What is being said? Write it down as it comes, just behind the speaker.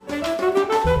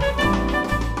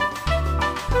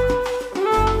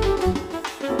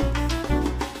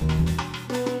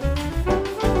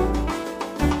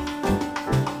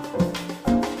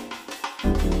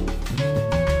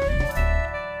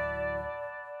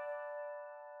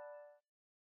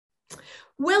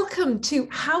Welcome to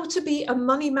How to Be a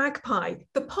Money Magpie,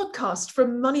 the podcast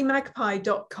from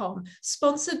moneymagpie.com,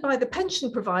 sponsored by the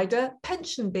pension provider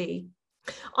PensionBee.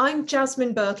 I'm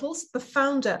Jasmine Birtles, the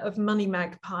founder of Money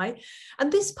Magpie,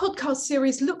 and this podcast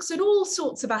series looks at all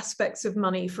sorts of aspects of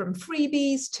money, from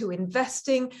freebies to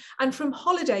investing, and from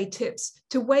holiday tips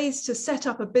to ways to set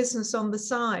up a business on the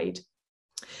side.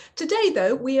 Today,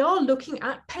 though, we are looking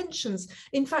at pensions.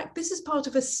 In fact, this is part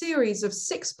of a series of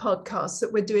 6 podcasts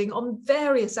that we're doing on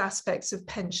various aspects of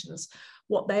pensions,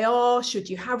 what they are, should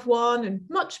you have one, and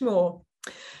much more.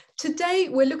 Today,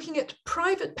 we're looking at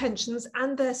private pensions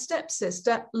and their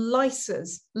stepsister,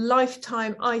 LISAs,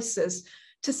 lifetime ISAs,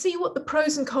 to see what the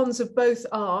pros and cons of both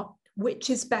are,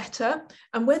 which is better,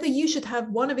 and whether you should have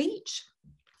one of each.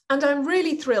 And I'm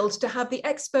really thrilled to have the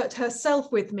expert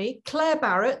herself with me, Claire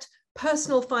Barrett,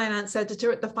 personal finance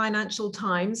editor at the Financial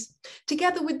Times,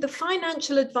 together with the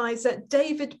financial advisor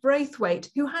David Braithwaite,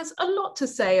 who has a lot to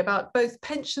say about both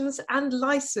pensions and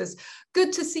LISAs.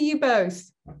 Good to see you both.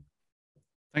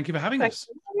 Thank you for having us.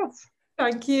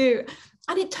 Thank you.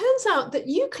 And it turns out that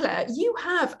you, Claire, you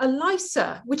have a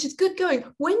LISA, which is good going.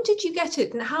 When did you get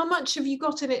it and how much have you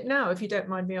got in it now, if you don't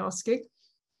mind me asking?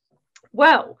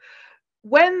 Well,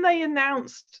 when they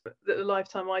announced that the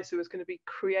Lifetime ISA was going to be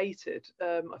created,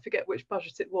 I forget which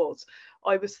budget it was,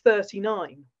 I was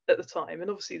 39 at the time. And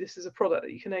obviously this is a product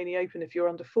that you can only open if you're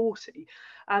under 40.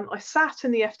 And I sat in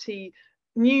the FT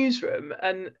newsroom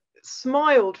and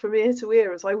smiled from ear to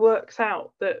ear as I worked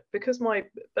out that because my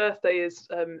birthday is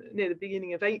near the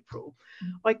beginning of April,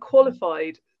 I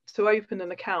qualified to open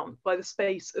an account by the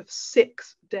space of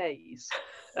 6 days.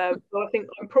 So I think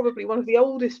I'm probably one of the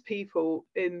oldest people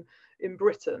in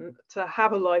Britain to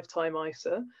have a lifetime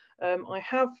ISA. I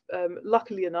have,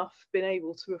 luckily enough, been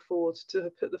able to afford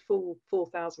to put the full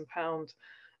 £4,000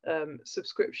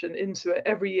 subscription into it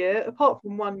every year, apart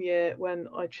from one year when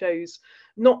I chose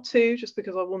not to, just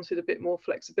because I wanted a bit more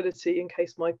flexibility in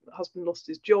case my husband lost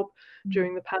his job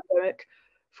during the pandemic.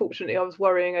 Fortunately, I was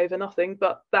worrying over nothing,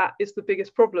 but that is the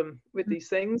biggest problem with these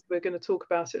things. We're going to talk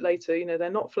about it later. You know, they're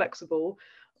not flexible.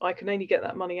 I can only get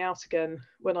that money out again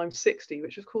when I'm 60,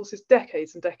 which of course is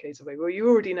decades and decades away. Well, you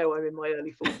already know I'm in my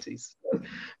early 40s. So,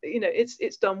 you know,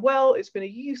 it's done well. It's been a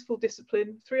useful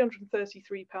discipline.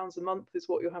 £333 a month is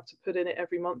what you'll have to put in it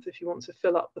every month if you want to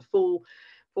fill up the full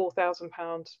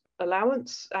 £4,000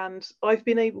 allowance. And I've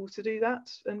been able to do that.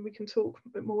 And we can talk a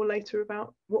bit more later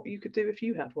about what you could do if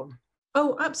you had one.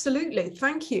 Oh, absolutely.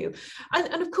 Thank you.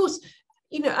 And of course,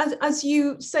 you know, as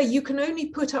you say, you can only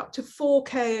put up to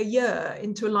 4K a year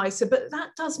into a LISA, but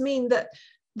that does mean that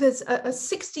there's a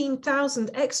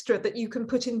 16,000 extra that you can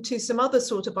put into some other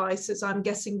sort of ISAs, I'm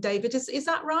guessing, David. Is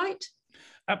that right?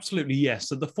 Absolutely, yes.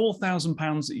 So the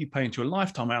 £4,000 that you pay into a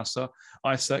lifetime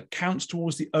ISA counts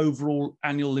towards the overall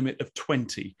annual limit of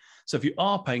 20. So if you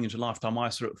are paying into a lifetime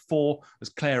ISA at 4, as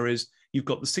Claire is, you've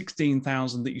got the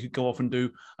 16,000 that you could go off and do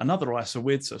another ISA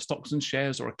with, so stocks and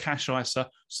shares or a cash ISA.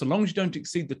 So long as you don't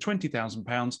exceed the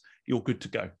 £20,000, you're good to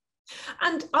go.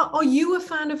 And are you a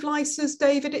fan of LISAs,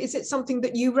 David? Is it something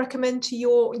that you recommend to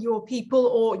your people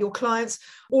or your clients,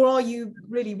 or are you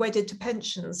really wedded to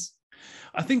pensions?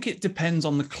 I think it depends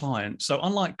on the client. So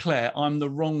unlike Claire, I'm the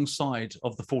wrong side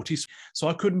of the 40s. So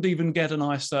I couldn't even get an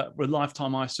ISA, a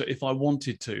lifetime ISA, if I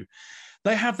wanted to.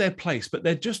 They have their place, but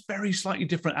they're just very slightly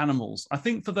different animals. I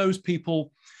think for those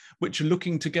people which are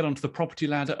looking to get onto the property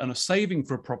ladder and are saving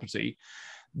for a property,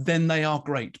 then they are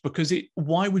great, because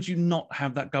why would you not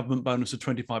have that government bonus of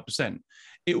 25%?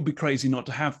 It would be crazy not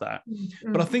to have that.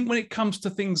 Mm-hmm. But I think when it comes to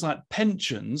things like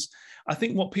pensions, I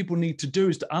think what people need to do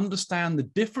is to understand the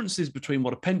differences between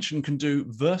what a pension can do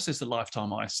versus a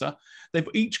lifetime ISA. They've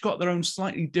each got their own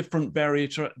slightly different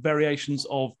variations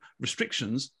of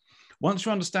restrictions. Once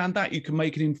you understand that, you can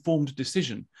make an informed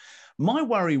decision. My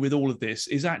worry with all of this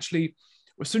is actually,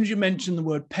 as soon as you mention the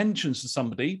word pensions to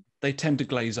somebody, they tend to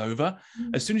glaze over.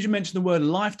 As soon as you mention the word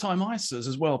lifetime ISAs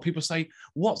as well, people say,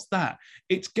 what's that?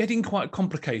 It's getting quite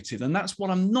complicated. And that's what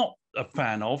I'm not a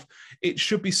fan of. It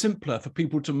should be simpler for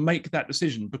people to make that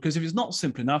decision, because if it's not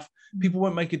simple enough, people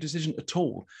won't make a decision at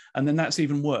all. And then that's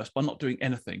even worse by not doing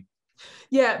anything.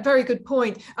 Yeah, very good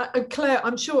point. Claire,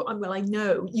 I'm sure, well, I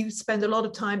know you spend a lot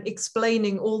of time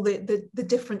explaining all the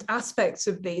different aspects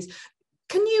of these.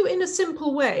 Can you, in a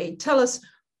simple way, tell us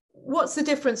what's the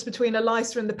difference between a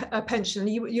LISA and a pension?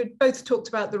 You both talked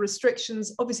about the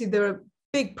restrictions. Obviously, there are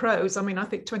big pros. I mean, I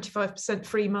think 25%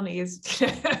 free money is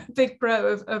a big pro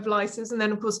of LISAs. And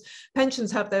then, of course,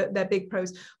 pensions have their big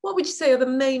pros. What would you say are the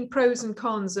main pros and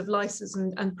cons of LISAs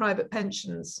and private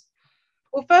pensions?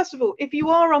 Well, first of all, if you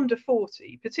are under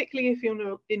 40, particularly if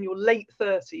you're in your late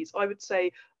 30s, I would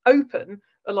say open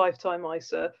a lifetime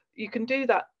ISA. You can do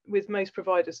that with most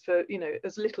providers for,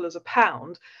 as little as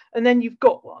 £1, and then you've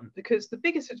got one. Because the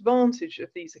biggest advantage of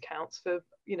these accounts for,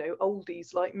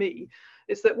 oldies like me,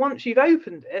 is that once you've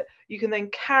opened it, you can then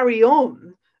carry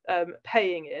on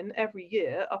paying in every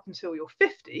year up until you're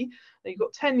 50. Now you've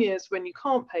got 10 years when you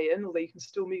can't pay in, although you can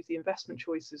still move the investment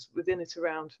choices within it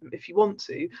around if you want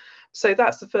to. So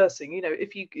that's the first thing.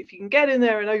 If you can get in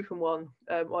there and open one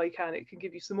while you can, it can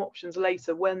give you some options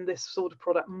later when this sort of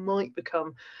product might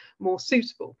become more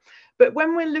suitable. But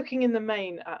when we're looking in the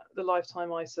main at the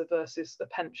lifetime ISA versus a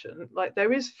pension, like,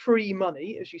 there is free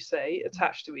money, as you say,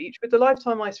 attached to each. With the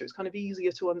lifetime ISA, it's kind of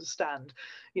easier to understand.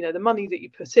 The money that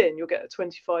you put in, you'll get a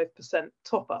 25%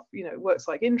 top up. It works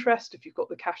like interest if you've got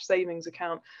the cash savings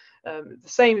account. The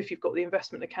same if you've got the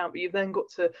investment account, but you've then got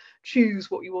to choose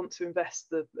what you want to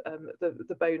invest the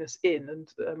bonus in.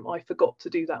 And I forgot to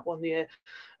do that one year.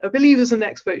 I believe as an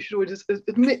expert, you should always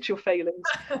admit your failings.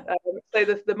 So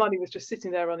the money was just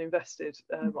sitting there uninvested.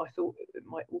 I thought it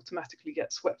might automatically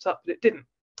get swept up, but it didn't.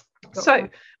 So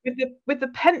with the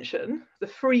pension, the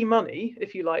free money,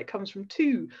 if you like, comes from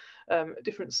two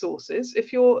different sources.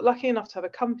 If you're lucky enough to have a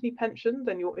company pension,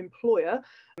 then your employer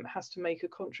has to make a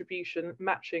contribution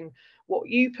matching what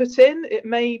you put in. It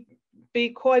may be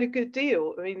quite a good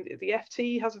deal. I mean, the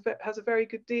FT has a very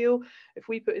good deal. If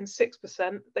we put in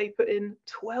 6%, they put in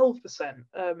 12%,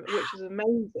 which is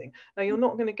amazing. Now, you're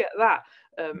not going to get that,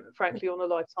 frankly, on a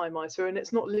lifetime ISA, and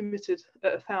it's not limited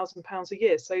at £1,000 a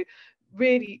year. So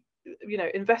really,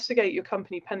 investigate your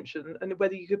company pension and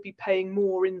whether you could be paying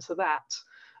more into that,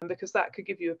 because that could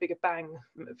give you a bigger bang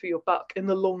for your buck in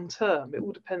the long term. It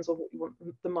all depends on what you want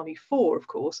the money for, of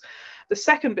course. The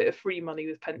second bit of free money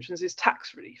with pensions is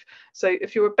tax relief. So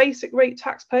if you're a basic rate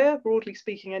taxpayer, broadly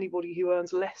speaking, anybody who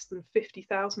earns less than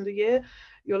 50,000 a year,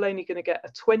 you're only going to get a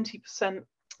 20%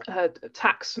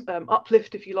 tax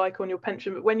uplift, if you like, on your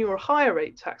pension. But when you're a higher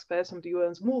rate taxpayer, somebody who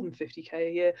earns more than 50k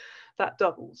a year, that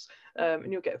doubles,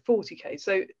 and you'll get 40k.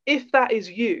 So if that is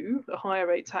you, a higher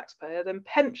rate taxpayer, then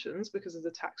pensions, because of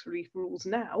the tax relief rules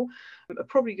now, are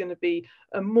probably going to be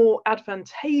a more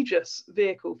advantageous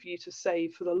vehicle for you to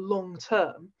save for the long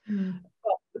term.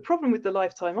 But the problem with the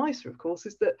lifetime ISA, of course,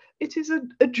 is that it is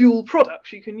a dual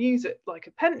product. You can use it like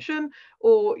a pension,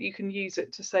 or you can use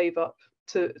it to save up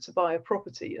to buy a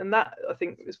property. And that, I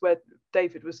think, is where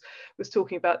David was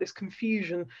talking about this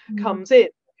confusion comes in,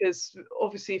 because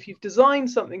obviously if you've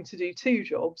designed something to do two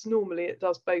jobs, normally it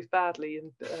does both badly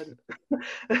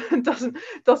and doesn't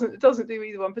do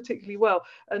either one particularly well.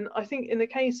 And I think in the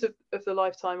case of the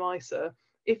lifetime ISA,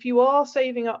 if you are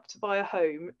saving up to buy a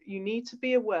home, you need to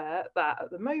be aware that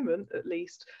at the moment, at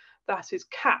least, that is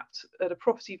capped at a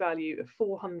property value of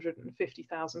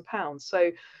 £450,000.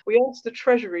 So we asked the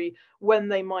Treasury when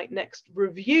they might next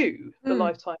review the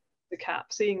lifetime the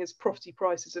cap, seeing as property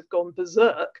prices have gone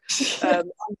berserk under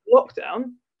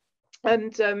lockdown.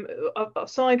 And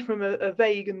aside from a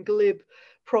vague and glib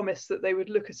promise that they would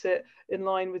look at it in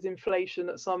line with inflation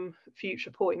at some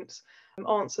future point,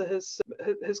 answer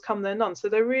has come there none. So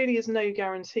there really is no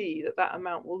guarantee that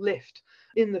amount will lift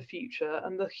in the future.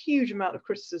 And the huge amount of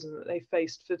criticism that they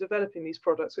faced for developing these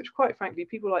products, which quite frankly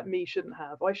people like me shouldn't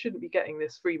have. I shouldn't be getting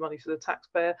this free money for the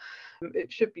taxpayer.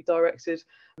 It should be directed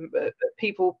at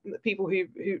people who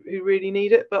really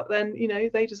need it. But then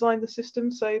they designed the system,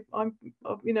 so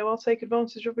I'll take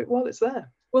advantage of it while it's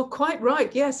there. Well, quite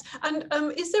right, yes. And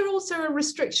is there also a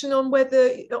restriction on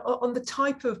on the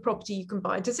type of property you can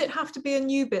buy? Does it have to be a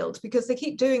new build? Because they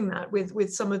keep doing that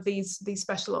with some of these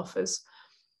special offers.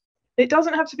 It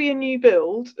doesn't have to be a new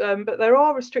build, but there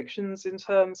are restrictions in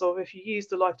terms of if you use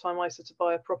the lifetime ISA to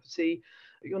buy a property,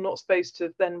 you're not supposed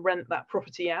to then rent that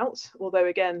property out. Although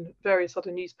again, various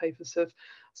other newspapers have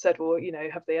said, well,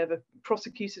 have they ever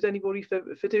prosecuted anybody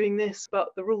for doing this?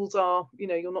 But the rules are,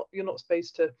 you're not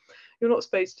supposed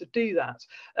to do that.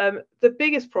 The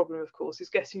biggest problem, of course, is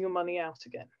getting your money out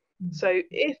again. So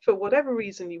if for whatever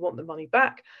reason you want the money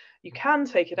back, you can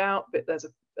take it out, but there's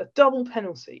a double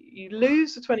penalty. You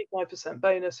lose the 25%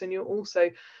 bonus, and you're also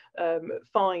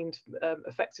fined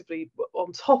effectively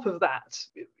on top of that.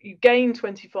 You gain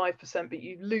 25%, but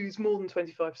you lose more than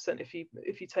 25% if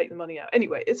you take the money out.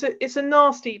 Anyway, it's a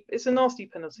nasty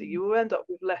penalty. You will end up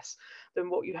with less than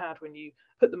what you had when you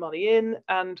put the money in,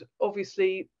 and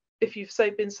obviously, if you've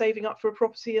been saving up for a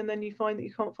property and then you find that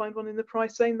you can't find one in the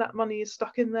price zone, that money is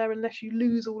stuck in there unless you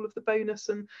lose all of the bonus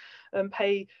and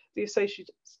pay the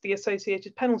the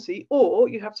associated penalty, or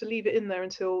you have to leave it in there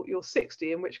until you're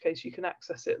 60, in which case you can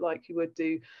access it like you would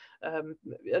do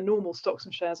a normal stocks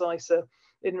and shares ISA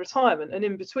in retirement. And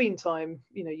in between time,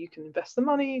 you can invest the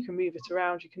money, you can move it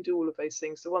around, you can do all of those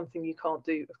things. The one thing you can't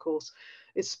do, of course,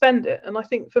 is spend it. And I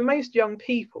think for most young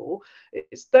people,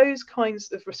 it's those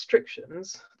kinds of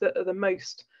restrictions that are the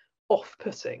most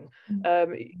off-putting.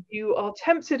 You are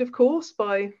tempted, of course,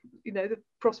 by the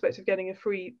prospect of getting a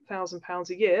free £1,000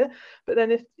 a year, but then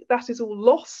if that is all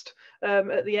lost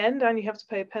at the end and you have to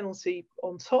pay a penalty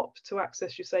on top to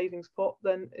access your savings pot,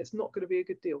 then it's not going to be a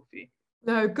good deal for you.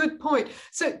 No, good point.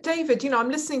 So David, I'm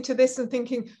listening to this and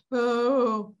thinking,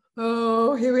 oh,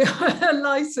 here we are,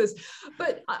 LISAs.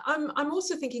 But I'm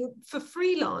also thinking for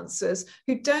freelancers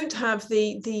who don't have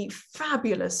the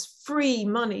fabulous free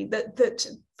money that,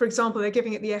 for example, they're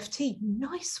giving at the FT,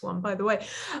 nice one, by the way.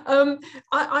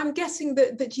 I'm guessing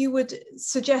that you would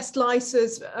suggest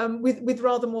LISAs with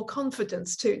rather more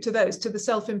confidence to the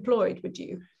self-employed, would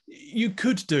you? You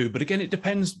could do, but again, it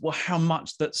depends how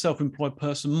much that self-employed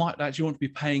person might actually want to be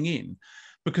paying in.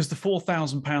 Because the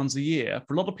 £4,000 a year,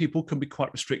 for a lot of people, can be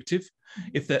quite restrictive.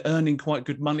 If they're earning quite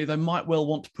good money, they might well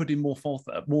want to put in more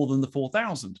than the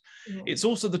 4,000. It's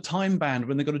also the time band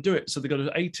when they've got to do it. So they've got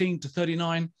to 18 to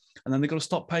 39, and then they've got to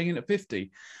stop paying in at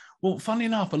 50. Well, funnily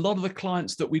enough, a lot of the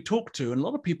clients that we talk to, and a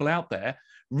lot of people out there,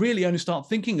 really only start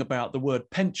thinking about the word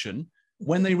pension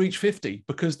when they reach 50,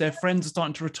 because their friends are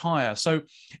starting to retire. So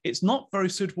it's not very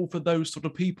suitable for those sort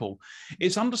of people.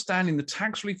 It's understanding the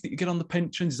tax relief that you get on the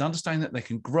pensions, is understanding that they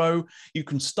can grow. You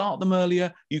can start them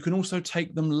earlier. You can also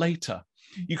take them later.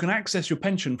 You can access your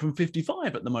pension from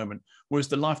 55 at the moment, whereas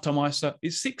the lifetime ISA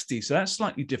is 60. So that's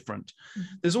slightly different.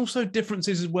 There's also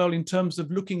differences as well in terms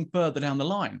of looking further down the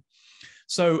line.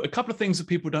 So a couple of things that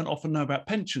people don't often know about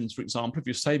pensions, for example, if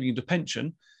you're saving into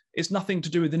pension, it's nothing to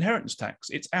do with inheritance tax.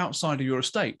 It's outside of your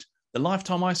estate. The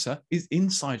lifetime ISA is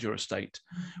inside your estate.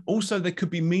 Also, there could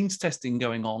be means testing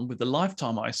going on with the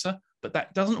lifetime ISA, but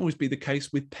that doesn't always be the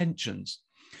case with pensions.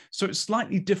 So it's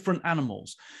slightly different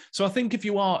animals. So I think if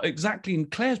you are exactly in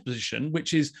Claire's position,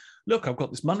 which is, look, I've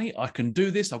got this money, I can do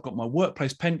this, I've got my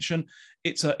workplace pension,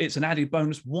 it's an added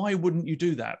bonus. Why wouldn't you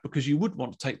do that? Because you would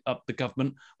want to take up the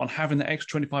government on having the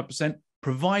extra 25%,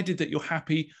 provided that you're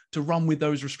happy to run with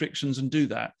those restrictions and do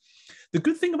that. The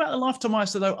good thing about the lifetime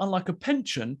ISA, though, unlike a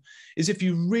pension, is if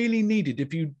you really needed,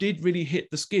 if you did really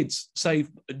hit the skids, say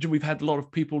we've had a lot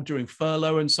of people during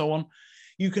furlough and so on,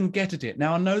 you can get at it.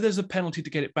 Now, I know there's a penalty to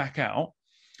get it back out,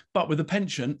 but with a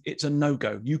pension, it's a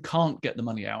no-go. You can't get the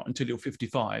money out until you're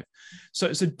 55. So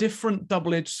it's a different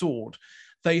double-edged sword.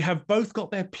 They have both got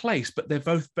their place, but they're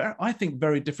both, I think,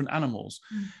 very different animals.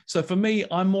 So for me,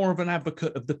 I'm more of an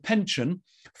advocate of the pension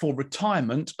for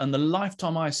retirement, and the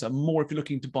lifetime ISA more if you're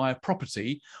looking to buy a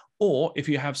property, or if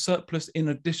you have surplus in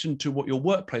addition to what your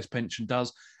workplace pension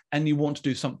does and you want to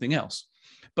do something else.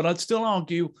 But I'd still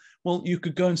argue, well, you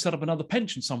could go and set up another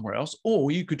pension somewhere else, or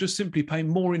you could just simply pay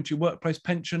more into your workplace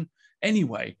pension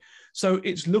anyway. So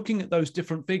it's looking at those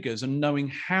different figures and knowing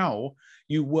how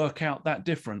you work out that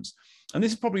difference. And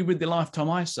this is probably with the lifetime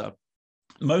ISA.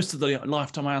 Most of the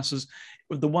lifetime ISAs,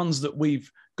 the ones that we've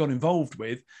got involved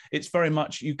with, it's very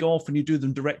much you go off and you do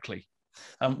them directly.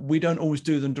 We don't always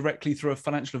do them directly through a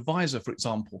financial advisor, for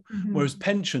example, whereas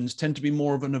pensions tend to be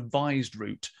more of an advised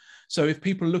route. So if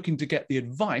people are looking to get the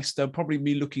advice, they'll probably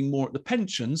be looking more at the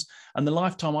pensions, and the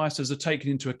lifetime ISAs are taken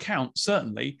into account,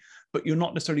 certainly, but you're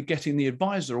not necessarily getting the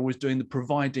advisor always doing the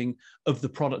providing of the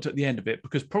product at the end of it,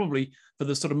 because probably for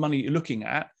the sort of money you're looking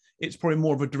at, it's probably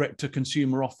more of a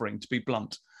direct-to-consumer offering, to be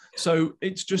blunt. So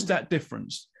it's just that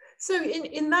difference. So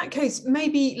in that case,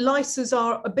 maybe LISAs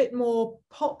are a bit more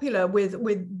popular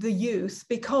with the youth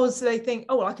because they think,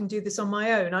 oh, well, I can do this on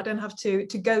my own. I don't have to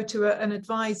go to an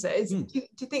advisor. Do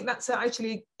you think that's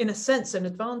actually, in a sense, an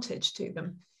advantage to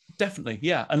them? Definitely,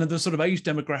 yeah. And the sort of age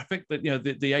demographic that,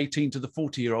 the 18 to the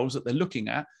 40-year-olds that they're looking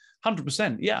at,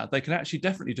 100%, yeah, they can actually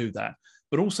definitely do that.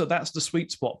 But also that's the sweet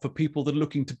spot for people that are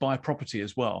looking to buy property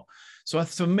as well. So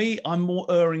for me, I'm more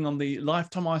erring on the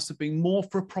lifetime ISA being more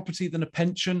for a property than a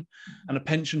pension, and a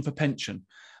pension for pension.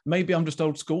 Maybe I'm just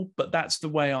old school, but that's the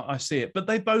way I see it. But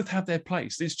they both have their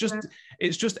place. It's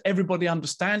just everybody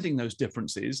understanding those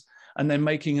differences and then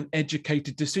making an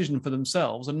educated decision for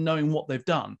themselves and knowing what they've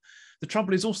done. The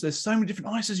trouble is also there's so many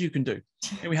different ISAs you can do.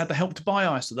 We had the Help to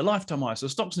Buy ISA, the Lifetime ISA,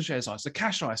 Stocks and Shares ISA,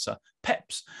 Cash ISA,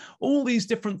 PEPs, all these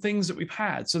different things that we've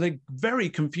had. So they're very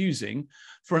confusing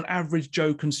for an average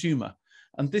Joe consumer.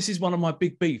 And this is one of my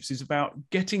big beefs, is about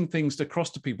getting things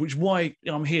across to people, which is why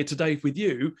I'm here today with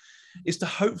you, is to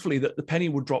hopefully that the penny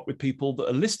will drop with people that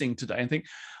are listening today and think,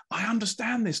 I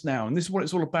understand this now. And this is what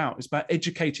it's all about. It's about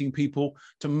educating people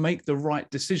to make the right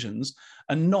decisions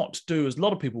and not do as a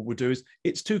lot of people would do, is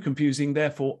it's too confusing,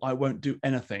 therefore I won't do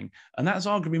anything. And that's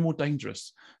arguably more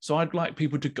dangerous. So I'd like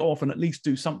people to go off and at least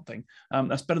do something.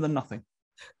 That's better than nothing.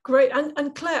 Great.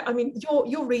 And Claire, I mean,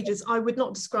 your readers, I would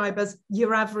not describe as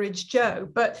your average Joe,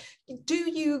 but do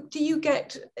you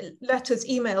get letters,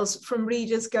 emails from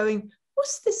readers going,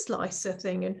 what's this LISA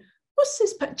thing? And what's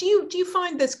this? Do you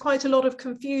find there's quite a lot of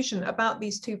confusion about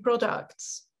these two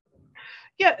products?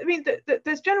 Yeah, I mean,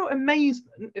 there's general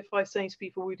amazement if I say to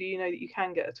people, well, do you know that you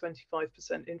can get a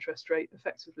 25% interest rate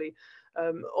effectively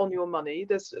on your money?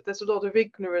 There's a lot of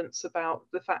ignorance about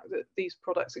the fact that these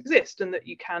products exist and that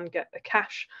you can get a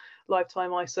cash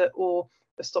lifetime ISA or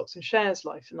a stocks and shares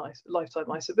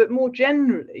lifetime ISA. But more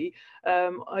generally,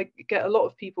 I get a lot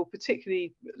of people,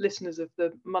 particularly listeners of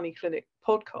the Money Clinic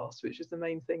podcast, which is the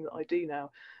main thing that I do now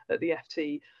at the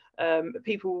FT.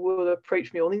 People will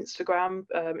approach me on Instagram.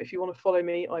 If you want to follow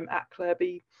me, I'm at Claire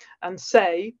B, and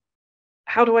say,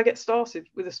 how do I get started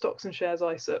with a stocks and shares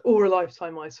ISA or a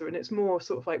lifetime ISA? And it's more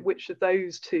sort of like, which of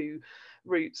those two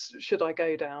routes should I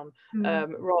go down,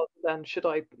 rather than should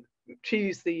I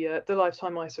choose the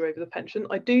lifetime ISA over the pension.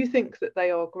 I do think that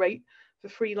they are great for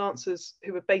freelancers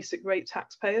who are basic rate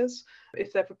taxpayers,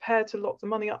 if they're prepared to lock the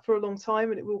money up for a long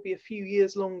time, and it will be a few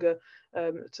years longer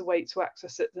to wait to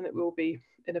access it than it will be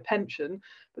in a pension.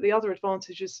 But the other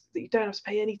advantage is that you don't have to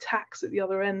pay any tax at the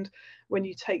other end when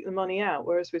you take the money out,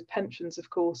 whereas with pensions, of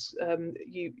course,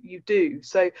 you do.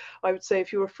 So I would say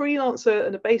if you're a freelancer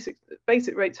and a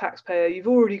basic rate taxpayer, you've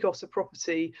already got a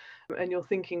property and you're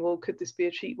thinking, well, could this be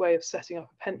a cheap way of setting up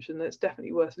a pension? That's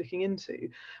definitely worth looking into.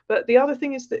 But the other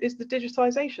thing is the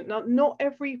digitization. Now, not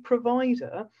every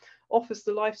provider offers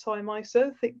the lifetime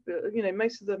ISA. I think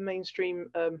most of the mainstream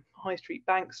high street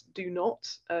banks do not.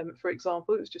 For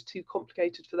example, it was just too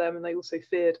complicated for them, and they also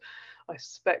feared, I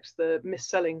suspect, the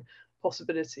mis-selling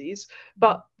possibilities.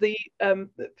 But the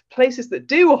places that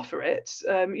do offer it,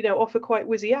 offer quite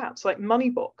whizzy apps like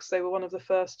Moneybox. They were one of the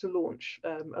first to launch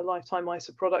a lifetime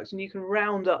ISA product, and you can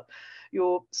round up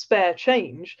your spare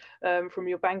change from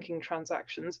your banking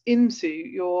transactions into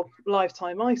your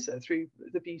lifetime ISA through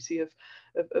the beauty of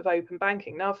open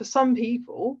banking. Now, for some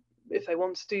people, if they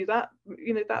want to do that,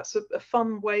 that's a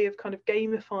fun way of kind of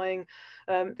gamifying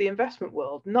the investment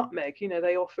world. Nutmeg,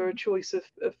 they offer a choice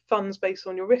of funds based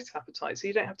on your risk appetite, so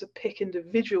you don't have to pick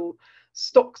individual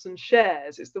stocks and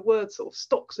shares. It's the word sort of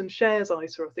stocks and shares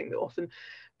ISA, I think, that often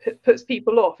puts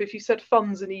people off. If you said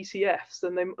funds and ETFs,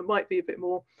 then they might be a bit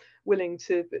more willing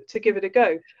to give it a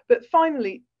go. But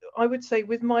finally, I would say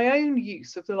with my own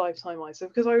use of the lifetime ISA,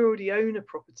 because I already own a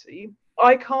property,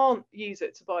 I can't use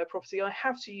it to buy a property. I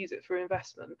have to use it for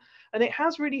investment. And it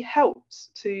has really helped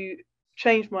to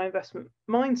change my investment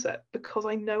mindset, because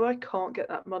I know I can't get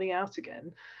that money out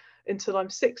again until I'm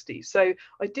 60. So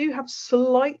I do have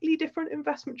slightly different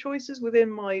investment choices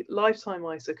within my lifetime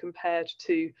ISA compared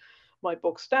to my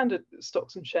bog standard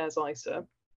stocks and shares ISA.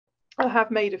 I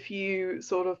have made a few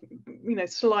sort of,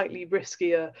 slightly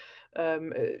riskier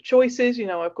choices.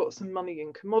 I've got some money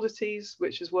in commodities,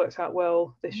 which has worked out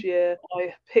well this year.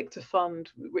 I picked a fund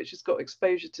which has got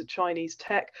exposure to Chinese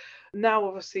tech. Now,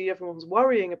 obviously, everyone's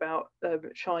worrying about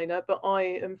China, but I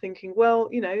am thinking, well,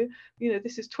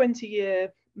 this is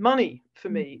 20-year money for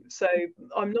me. So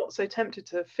I'm not so tempted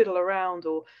to fiddle around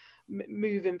or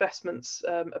move investments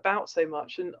about so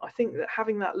much. And I think that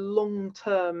having that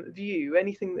long-term view,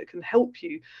 anything that can help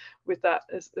you with that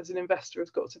as an investor, has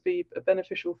got to be a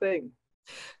beneficial thing.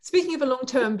 Speaking of a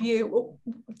long-term view,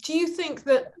 do you think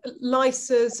that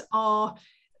LISAs are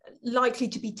likely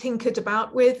to be tinkered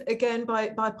about with again by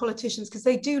politicians, because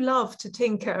they do love to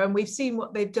tinker, and we've seen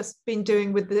what they've just been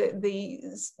doing with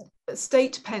the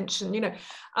state pension?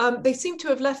 They seem to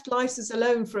have left LISAs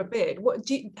alone for a bit.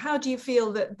 How do you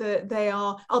feel that they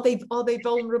are they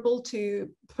vulnerable to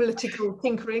political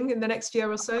tinkering in the next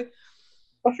year or so?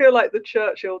 I feel like the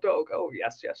Churchill dog. Oh,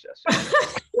 yes. Yeah,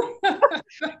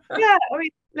 I mean,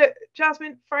 look,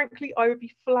 Jasmine, frankly, I would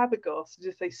be flabbergasted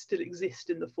if they still exist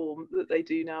in the form that they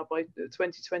do now by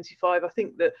 2025. I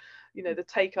think that, the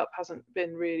take-up hasn't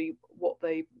been really what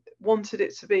they wanted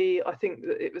it to be. I think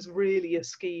that it was really a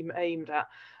scheme aimed at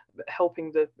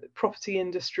helping the property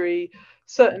industry.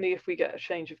 Certainly, if we get a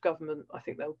change of government, I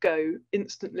think they'll go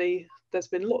instantly. There's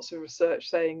been lots of research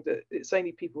saying that it's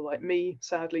only people like me,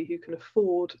 sadly, who can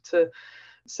afford to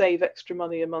save extra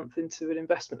money a month into an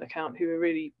investment account who are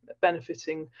really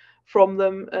benefiting from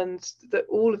them, and that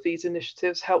all of these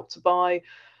initiatives, Help to Buy,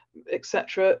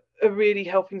 etc., are really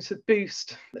helping to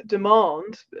boost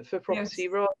demand for property,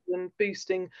 Yes. rather than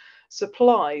boosting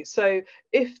supply. So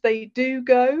if they do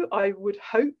go, I would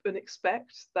hope and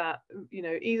expect that,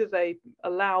 either they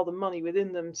allow the money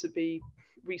within them to be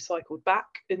recycled back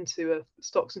into a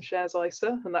stocks and shares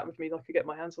ISA, and that would mean I could get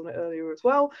my hands on it earlier as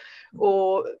well,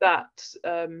 or that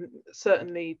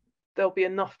certainly there'll be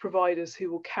enough providers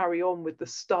who will carry on with the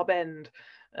stub end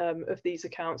of these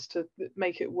accounts to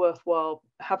make it worthwhile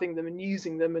having them and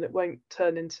using them, and it won't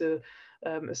turn into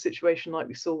a situation like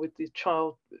we saw with the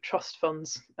child trust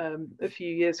funds a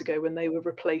few years ago, when they were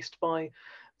replaced by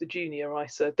the junior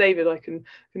ISA. David, I can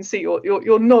see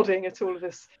you're nodding at all of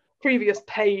this previous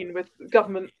pain with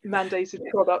government mandated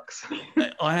products.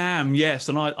 I am, yes.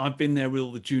 And I've been there with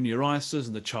all the junior ISAs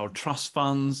and the child trust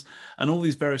funds and all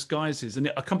these various guises.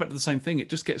 And I come back to the same thing. It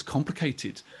just gets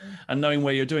complicated, and knowing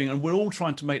where you're doing. And we're all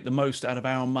trying to make the most out of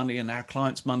our money and our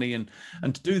clients' money and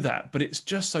to do that. But it's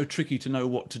just so tricky to know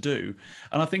what to do.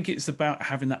 And I think it's about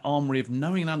having that armory of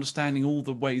knowing and understanding all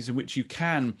the ways in which you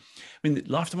can. I mean,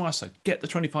 lifetime ISA, get the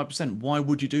 25%. Why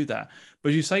would you do that? But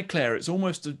as you say, Claire, it's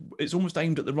almost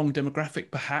aimed at the wrong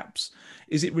demographic, perhaps.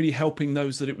 Is it really helping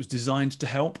those that it was designed to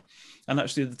help? And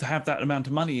actually, to have that amount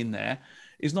of money in there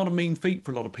is not a mean feat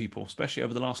for a lot of people, especially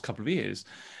over the last couple of years.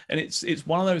 And it's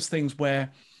one of those things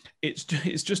where it's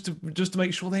just to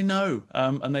make sure they know,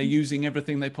 and they're using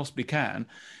everything they possibly can.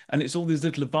 And it's all these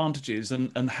little advantages,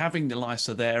 and having the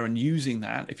ISA there and using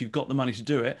that, if you've got the money to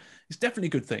do it, it's definitely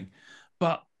a good thing.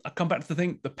 But I come back to the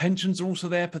thing, the pensions are also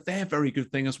there, but they're a very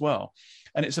good thing as well.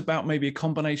 And it's about maybe a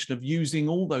combination of using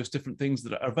all those different things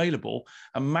that are available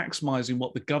and maximizing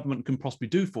what the government can possibly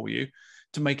do for you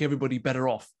to make everybody better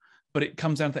off. But it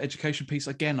comes down to the education piece.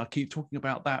 Again, I keep talking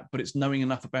about that, but it's knowing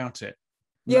enough about it.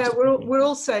 Yeah, we're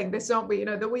all saying this, aren't we?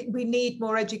 That we need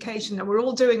more education, and we're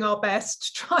all doing our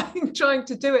best trying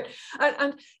to do it.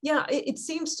 And yeah, it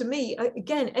seems to me,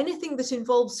 again, anything that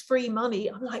involves free money,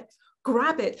 I'm like,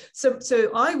 grab it. So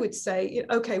I would say,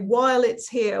 okay, while it's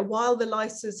here, while the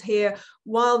license is here,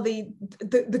 while the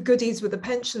goodies with the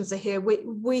pensions are here,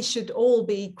 we should all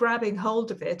be grabbing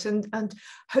hold of it and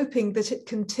hoping that it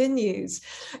continues.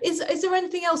 Is there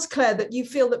anything else, Claire, that you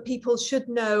feel that people should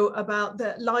know about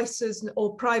the license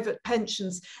or private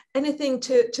pensions? Anything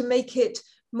to make it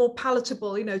more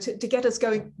palatable, to get us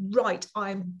going, right,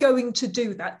 I'm going to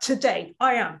do that today.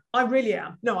 I really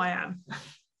am. No, I am.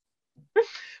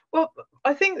 Well,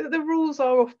 I think that the rules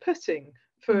are off-putting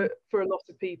for a lot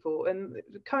of people. And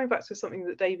coming back to something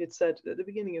that David said at the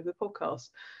beginning of the podcast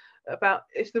about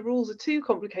if the rules are too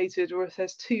complicated or if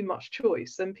there's too much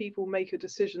choice, then people make a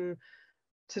decision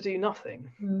to do nothing.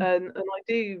 And I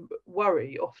do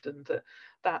worry often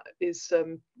that is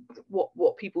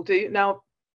what people do. Now,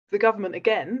 the government,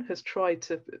 again, has tried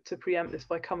to preempt this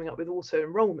by coming up with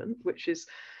auto-enrolment, which is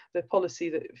the policy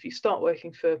that if you start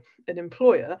working for an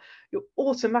employer, you're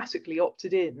automatically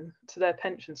opted in to their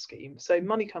pension scheme. So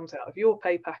money comes out of your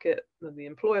pay packet, and the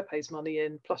employer pays money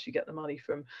in, plus you get the money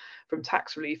from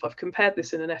tax relief. I've compared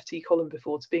this in an FT column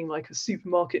before to being like a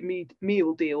supermarket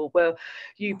meal deal, where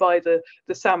you buy the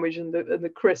sandwich and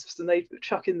the crisps and they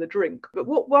chuck in the drink. But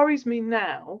what worries me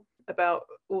now about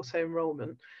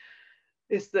auto-enrolment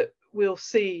is that we'll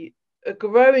see a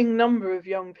growing number of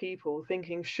young people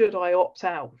thinking, should I opt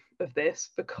out of this?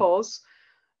 Because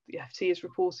the FT has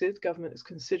reported government is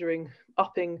considering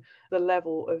upping the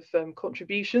level of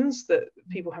contributions that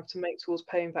people have to make towards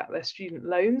paying back their student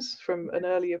loans from an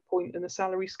earlier point in the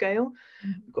salary scale.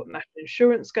 We've got national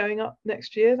insurance going up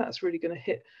next year. That's really going to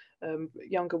hit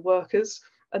younger workers.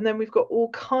 And then we've got all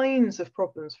kinds of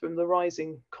problems, from the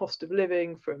rising cost of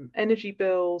living, from energy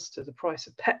bills to the price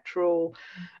of petrol,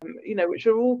 which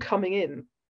are all coming in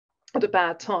at a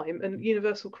bad time. And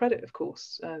universal credit, of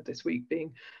course, this week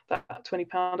being that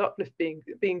 £20 uplift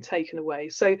being taken away.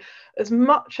 So as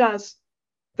much as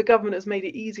the government has made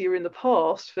it easier in the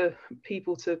past for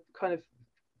people to kind of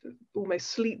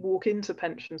almost sleepwalk into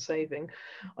pension saving,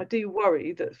 I do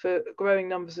worry that for growing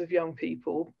numbers of young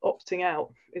people, opting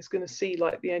out is going to see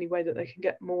like the only way that they can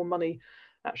get more money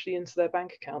actually into their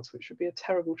bank accounts, which would be a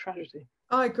terrible tragedy.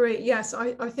 I agree. Yes,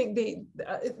 I think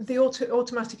the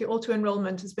automatic auto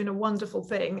enrollment has been a wonderful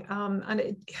thing,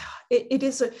 and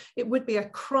it would be a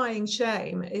crying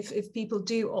shame if people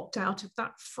do opt out of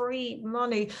that free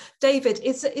money. David,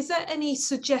 is there any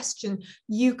suggestion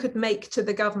you could make to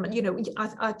the government? You know,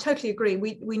 I totally agree.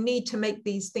 We need to make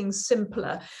these things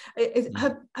simpler.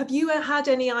 Have you had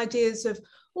any ideas of,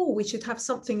 oh, we should have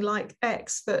something like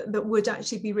X that would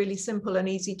actually be really simple and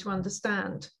easy to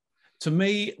understand? To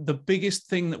me, the biggest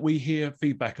thing that we hear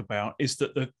feedback about is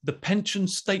that the pension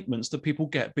statements that people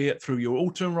get, be it through your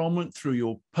auto enrollment, through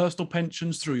your personal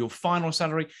pensions, through your final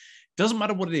salary, doesn't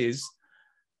matter what it is,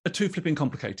 are too flipping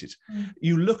complicated.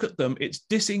 You look at them, it's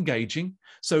disengaging.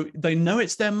 So they know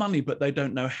it's their money, but they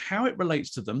don't know how it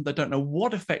relates to them. They don't know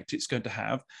what effect it's going to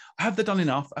have. Have they done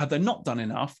enough? Have they not done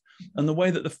enough? And the way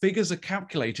that the figures are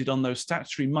calculated on those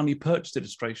statutory money purchase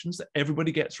illustrations that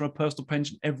everybody gets from a personal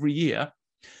pension every year,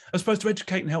 are supposed to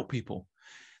educate and help people.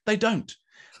 They don't.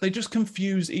 They just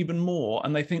confuse even more,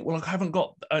 and they think, well, I haven't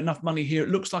got enough money here. It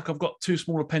looks like I've got too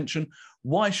small a pension.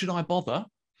 Why should I bother?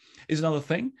 Is another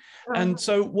thing. And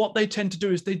so what they tend to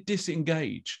do is they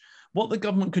disengage. What the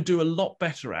government could do a lot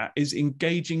better at is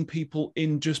engaging people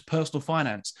in just personal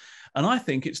finance. And I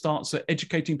think it starts at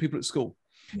educating people at school.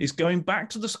 It's going back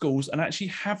to the schools and actually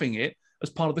having it as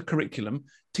part of the curriculum,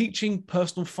 teaching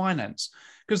personal finance.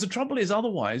 Because the trouble is,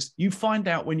 otherwise, you find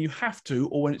out when you have to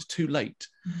or when it's too late.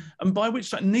 And by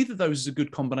which time, neither of those is a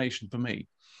good combination for me.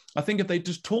 I think if they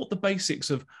just taught the basics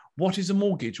of what is a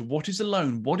mortgage, what is a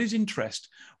loan, what is interest,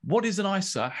 what is an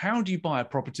ISA, how do you buy a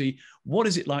property, what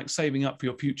is it like saving up for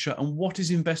your future, and what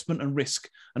is investment and risk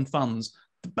and funds,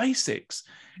 the basics.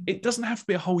 It doesn't have to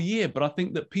be a whole year, but I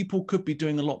think that people could be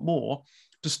doing a lot more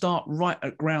to start right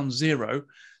at ground zero,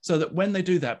 so that when they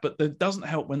do that, but it doesn't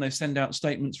help when they send out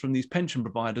statements from these pension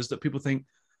providers that people think,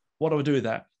 what do I do with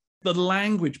that? The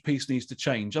language piece needs to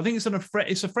change. I think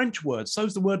it's a French word, so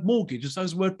is the word mortgage, and so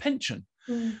is the word pension.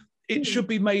 It should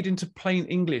be made into plain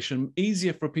English and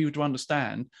easier for people to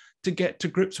understand, to get to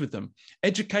grips with them,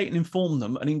 educate and inform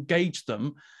them and engage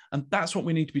them. And that's what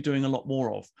we need to be doing a lot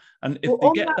more of. And if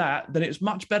they get that, then it's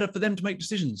much better for them to make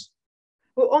decisions.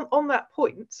 Well, on that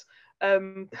point, I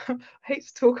hate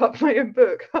to talk up my own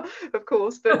book, of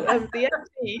course, but the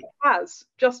FT has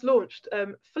just launched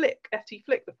Flick, FT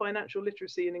Flick, the Financial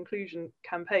Literacy and Inclusion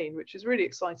Campaign, which is really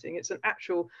exciting. It's an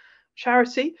actual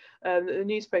charity the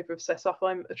newspaper have set up.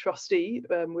 I'm a trustee.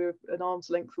 We're an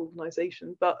arm's length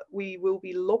organisation, but we will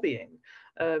be lobbying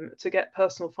to get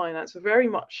personal finance very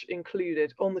much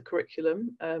included on the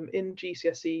curriculum in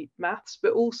GCSE maths,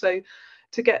 but also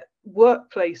to get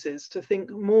workplaces to think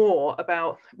more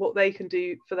about what they can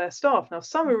do for their staff. Now,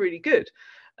 some are really good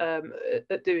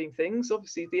at doing things.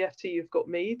 Obviously, the FT have got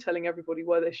me telling everybody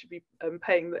why they should be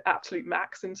paying the absolute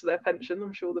max into their pension.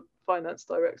 I'm sure the finance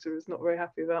director is not very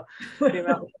happy about the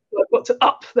amount I've got to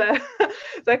up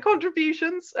their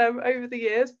contributions over the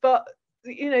years. But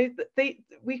you know,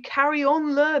 we carry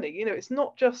on learning. You know, it's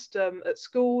not just at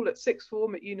school, at sixth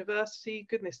form, at university.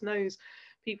 Goodness knows,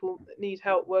 people need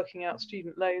help working out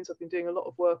student loans. I've been doing a lot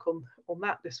of work on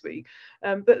that this week.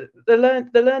 But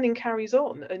the learning carries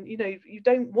on, and you know, you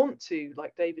don't want to,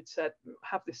 like David said,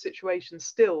 have this situation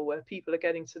still where people are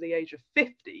getting to the age of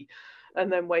 50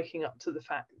 and then waking up to the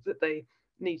fact that they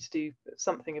need to do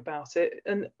something about it.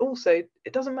 And also,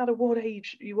 it doesn't matter what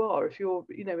age you are. If you're,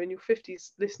 you know, in your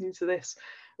 50s listening to this,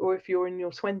 or if you're in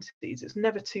your 20s, it's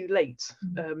never too late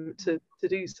to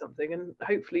do something. And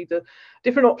hopefully the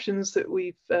different options that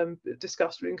we've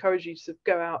discussed will encourage you to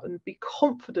go out and be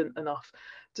confident enough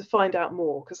to find out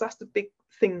more, because that's the big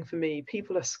thing for me.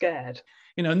 People are scared.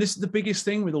 You know, and this is the biggest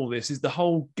thing with all this, is the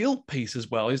whole guilt piece as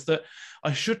well, is that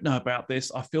I should know about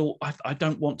this. I feel I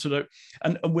don't want to know.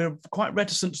 And we're quite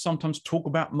reticent to sometimes talk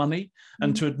about money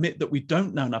and to admit that we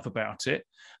don't know enough about it.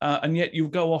 And yet you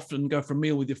go off and go for a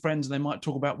meal with your friends and they might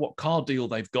talk about what car deal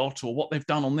they've got or what they've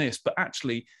done on this. But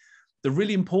actually, the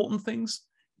really important things,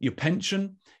 your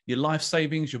pension, your life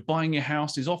savings, you're buying your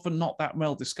house, is often not that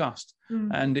well discussed.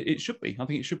 And it should be. I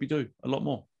think it should be do a lot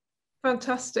more.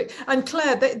 Fantastic. And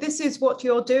Claire, this is what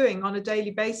you're doing on a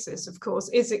daily basis, of course,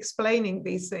 is explaining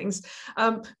these things.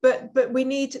 But we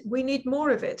need more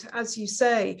of it, as you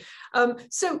say.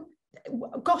 So,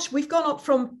 gosh, we've gone up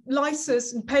from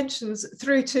LISAs and pensions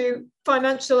through to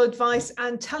financial advice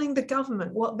and telling the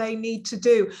government what they need to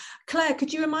do. Claire,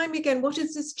 could you remind me again, what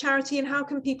is this charity and how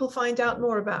can people find out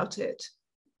more about it?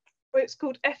 Well, it's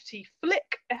called FT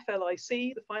Flick,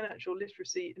 FLIC, the Financial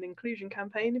Literacy and Inclusion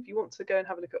Campaign. If you want to go and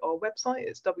have a look at our website,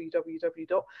 it's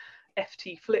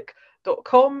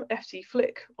www.ftflick.com,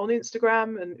 ftflick on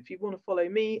Instagram. And if you want to follow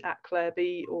me at Claire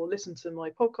B, or listen to my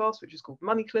podcast, which is called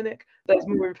Money Clinic, there's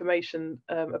more information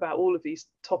about all of these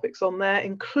topics on there,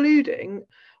 including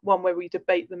one where we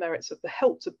debate the merits of the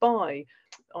Help to Buy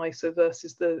ISA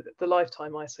versus the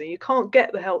Lifetime ISA. You can't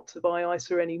get the Help to Buy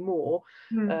ISA anymore,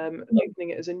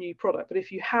 opening it as a new product. But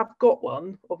if you have got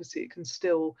one, obviously it can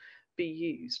still be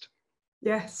used.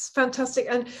 Yes, fantastic.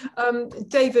 And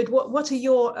David, what are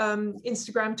your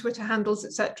Instagram, Twitter handles,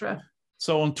 etc.?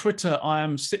 So on Twitter, I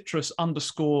am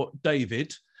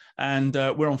citrus_David. And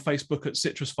we're on Facebook at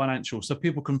Citrus Financial. So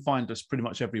people can find us pretty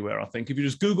much everywhere, I think. If you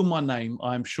just Google my name,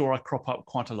 I'm sure I crop up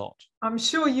quite a lot. I'm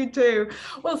sure you do.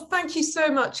 Well, thank you so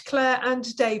much, Claire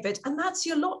and David. And that's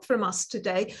your lot from us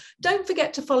today. Don't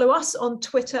forget to follow us on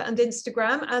Twitter and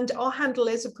Instagram. And our handle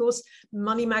is, of course,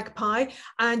 Money Magpie.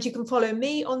 And you can follow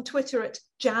me on Twitter at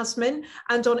Jasmine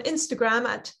and on Instagram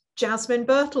at Jasmine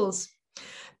Birtles.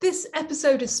 This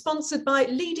episode is sponsored by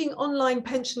leading online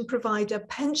pension provider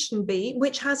PensionBee,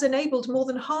 which has enabled more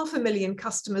than 500,000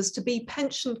 customers to be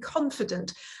pension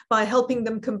confident by helping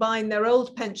them combine their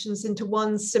old pensions into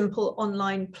one simple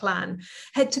online plan.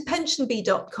 Head to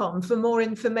pensionbee.com for more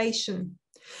information.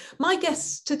 My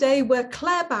guests today were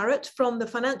Claire Barrett from the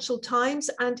Financial Times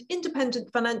and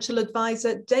independent financial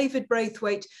advisor David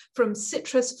Braithwaite from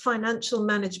Citrus Financial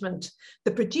Management.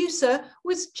 The producer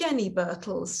was Jenny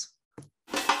Birtles.